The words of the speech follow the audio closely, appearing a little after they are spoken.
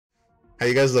How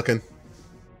you guys looking?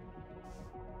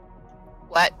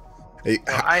 What? Hey,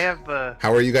 Well, I have.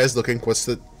 how are you guys looking? What's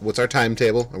our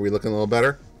timetable? Are we looking a little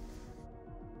better?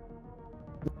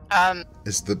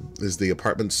 Is the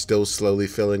apartment still slowly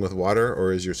filling with water,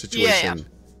 or is your situation?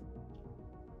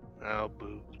 Oh,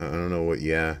 boo. I don't know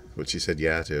what she said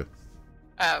yeah to.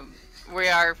 We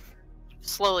are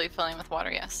slowly filling with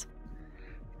water, yes.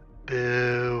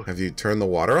 Boo. Have you turned the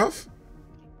water off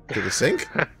to the sink?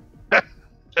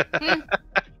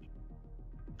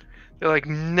 They're like,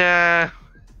 nah.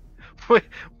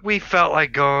 We felt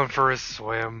like going for a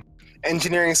swim.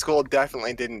 Engineering school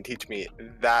definitely didn't teach me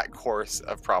that course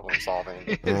of problem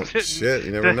solving. Oh shit!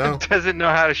 You never know. Doesn't know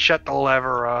how to shut the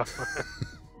lever off.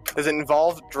 Does it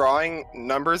involve drawing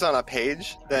numbers on a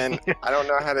page? Then I don't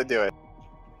know how to do it.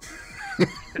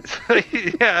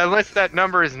 Yeah, unless that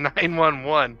number is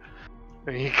 911,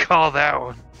 and you call that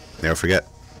one. Never forget.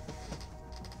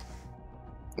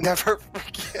 Never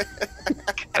forget.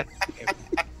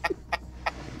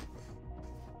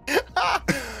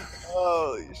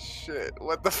 Holy shit!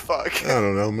 What the fuck? I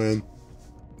don't know, man.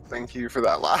 Thank you for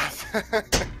that laugh.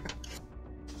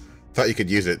 Thought you could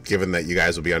use it, given that you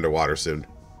guys will be underwater soon.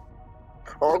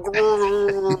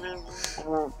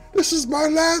 This is my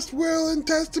last will and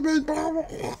testament.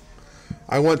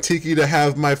 I want Tiki to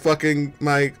have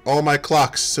all my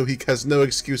clocks, so he has no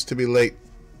excuse to be late.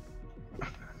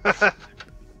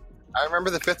 I remember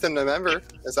the 5th of November.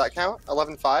 Does that count?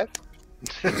 11/5?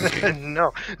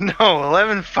 No,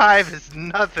 11-5 is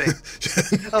nothing.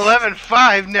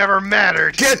 11-5 never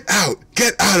mattered. Get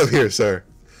out of here, sir.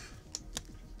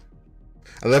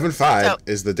 11/5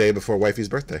 is the day before wifey's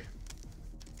birthday.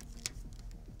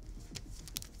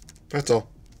 That's all.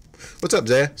 What's up,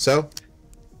 Zaeya? So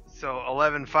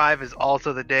 11-5 is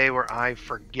also the day where I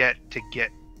forget to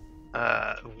get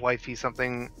wifey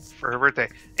something for her birthday,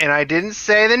 and I didn't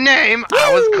say the name. Woo!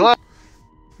 I was close.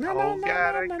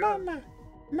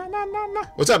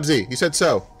 What's up, Z? You said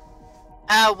so.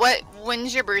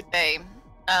 When's your birthday,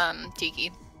 Tiki?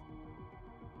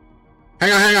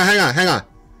 Hang on.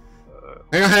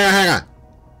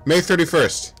 May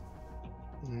 31st.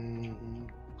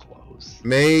 Close.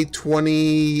 May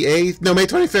 28th? No, May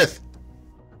 25th.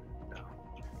 No.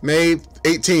 May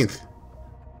 18th.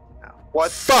 What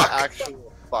Fuck? the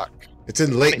actual fuck? It's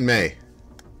in late May.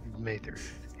 May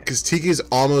 30th. Because Tiki's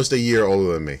almost a year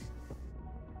older than me.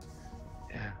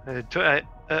 Yeah.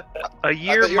 A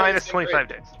year minus 25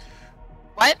 days.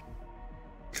 What?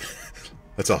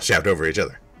 Let's all shout over each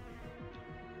other.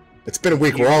 It's been a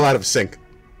week. We're all out of sync.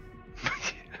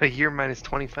 A year minus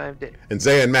 25 days. And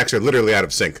Zaeya and Max are literally out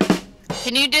of sync.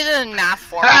 Can you do the math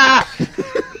for me?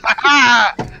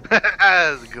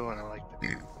 That's a good one. I like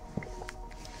that.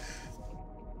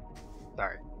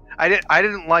 Sorry, I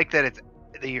didn't like that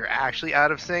you're actually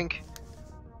out of sync,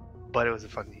 but it was a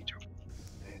fun joke.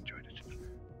 I enjoyed it.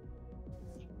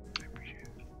 I appreciate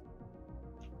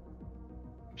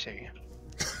it.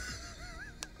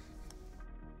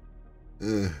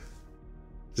 Same.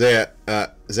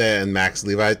 Zaeya and Max,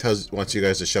 Levi wants you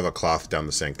guys to shove a cloth down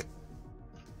the sink.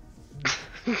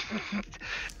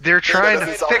 They're trying to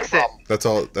fix it. That's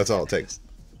all it takes.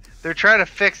 They're trying to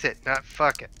fix it, not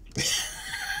fuck it.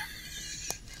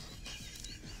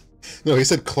 No, he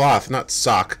said cloth, not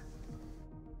sock.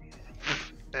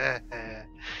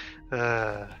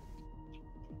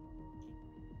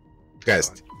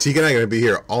 Guys, Tiki and I are going to be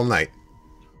here all night.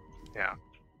 Yeah.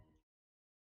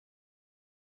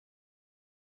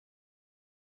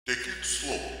 Take it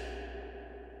slow.